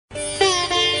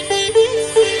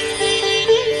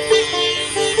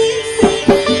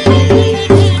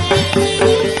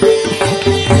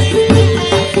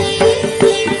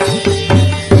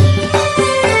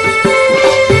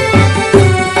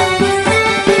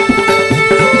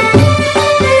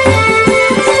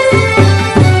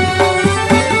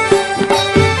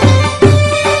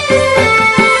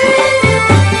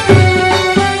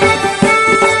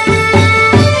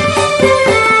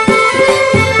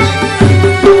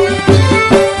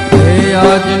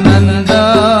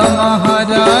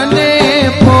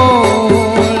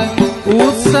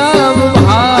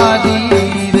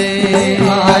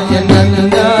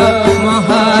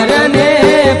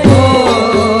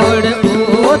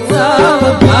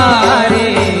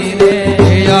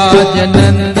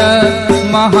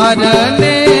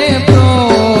महारने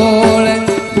पोल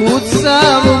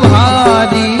उत्सव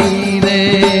भारी रे।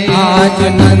 आज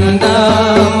नंद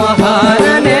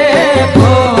महारने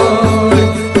पोल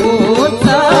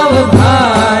उत्सव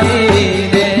भारी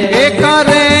रे।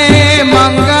 करे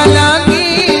मंगल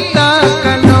गीत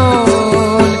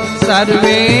कलोल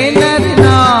सर्वे नर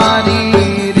नारी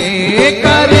रे।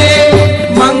 करे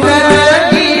मंगल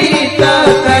गीत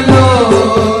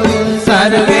कलोल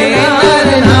सर्वे नर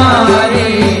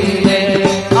नारी रे।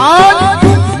 आज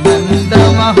नंद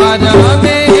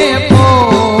महारने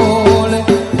पोल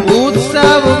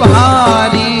उत्सव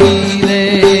भारी रे।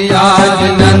 आज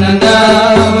नंद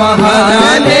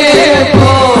महारने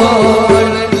पोल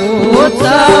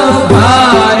उत्सव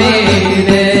भारी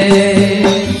रे।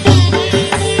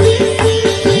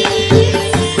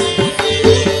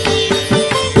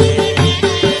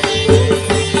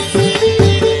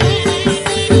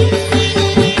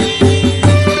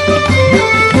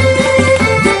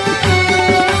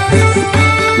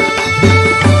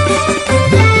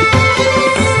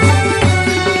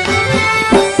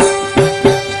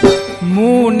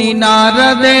 मुनि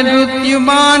नारद नृत्य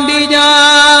मांडी जा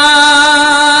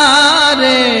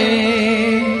रे।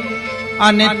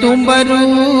 अने तुम्बरू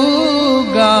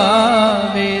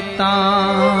गावे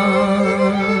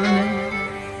तान।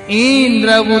 इंद्र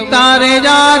उतारे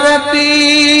जारती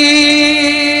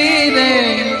रे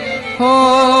हो।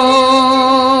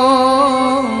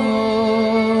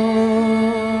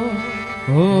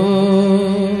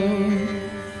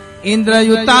 इंद्र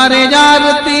उतारे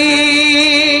जारती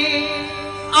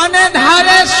अने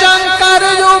धारे शंकर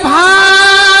यु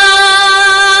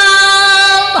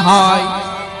भाई।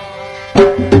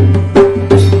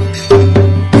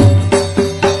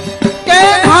 के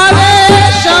धारे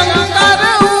शंकर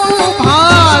उभा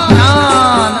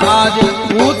ध्यान आज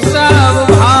उत्सव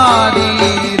भारी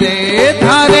रे।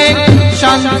 धारे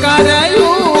शंकर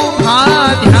उभा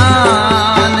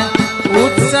ध्यान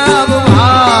उत्सव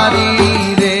भारी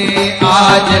रे।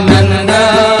 आज नंद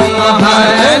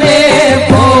महारने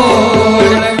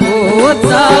पोल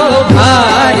उत्सव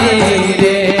भारी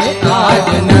रे। आज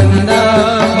नंद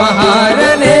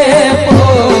महारने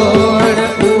पोल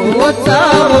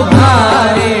उत्सव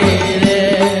भारी रे।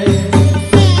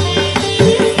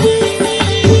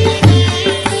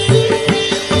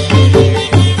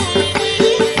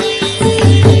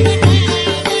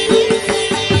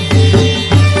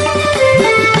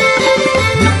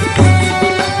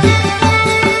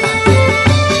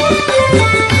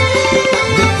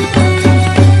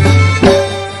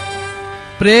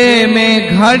 प्रेमे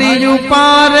घड़ियु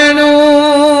पारणु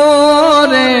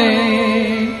रे।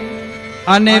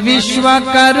 अने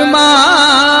विश्वकर्मा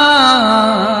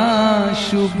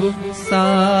शुभ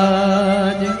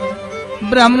साज।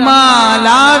 ब्रह्मा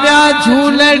लाव्या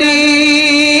झूलड़ी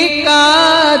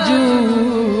काजू।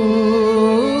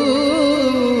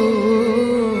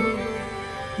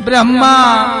 ब्रह्मा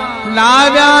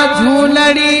लाव्या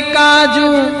झूलड़ी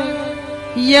काजू।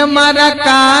 ये मारा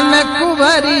कान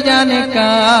कुंवरी जाने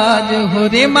काज हो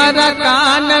रे। मारा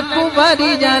कान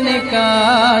कुंवरी जाने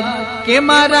काज। के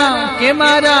मारा ये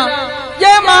मारा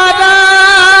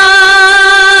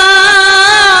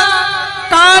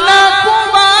कान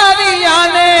कुंवरी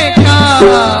जाने काज।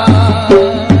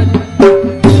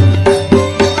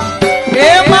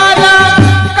 ये मारा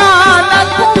कान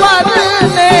कुंवर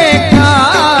ने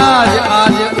काज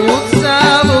आज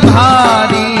उत्सव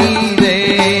भारी रे।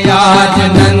 आज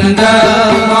नंद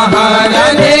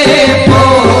महारने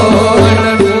पोल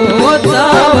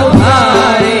उत्सव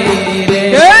भारी रे।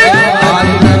 आज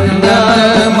नंद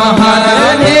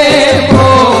महारने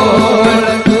पोल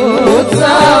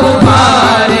उत्सव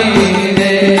भारी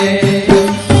रे।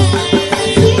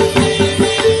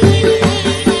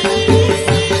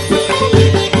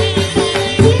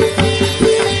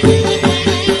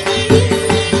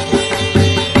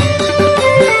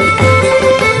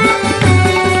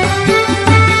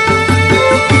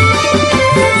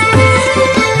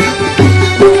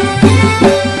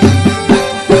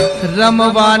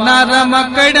 रमवाना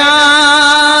रमकड़ा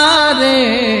रे।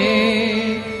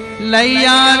 लई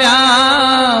आव्या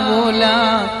बोला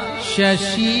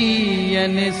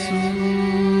शशियन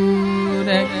सूर।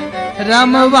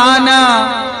 रमवाना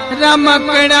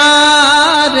रमकड़ा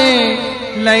रे।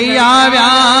 लई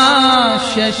आव्या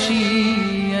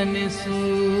शशियन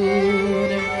सूर।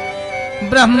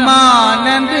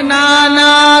 ब्रह्मानंद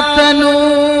नानाथनु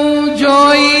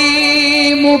जोई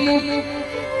मुख।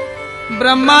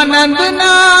 ब्रह्मानंद नानाथनु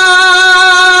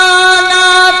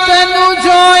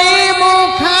जोई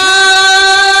मुख।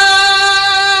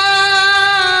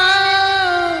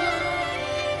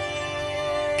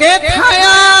 के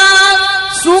थया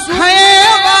सुख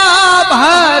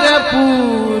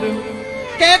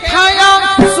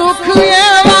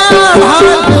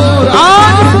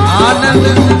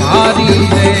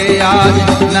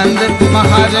नंद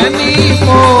महारनी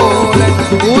पोल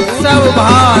उत्सव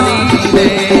भारी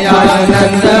रे। आज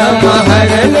नंद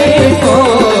महारने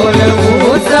पोल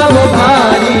उत्सव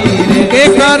भारी रे। के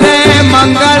करे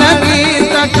मंगल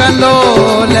गीत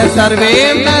कलोल सर्वे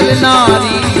नर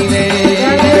नारी रे।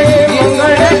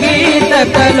 मंगल गीत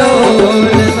कलोल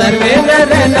सर्वे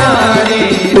नर नारी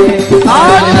रे।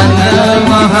 आज नंद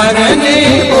महारने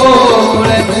पोल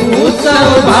उत्सव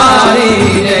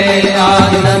भारी रे।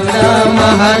 आज नंद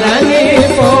महारने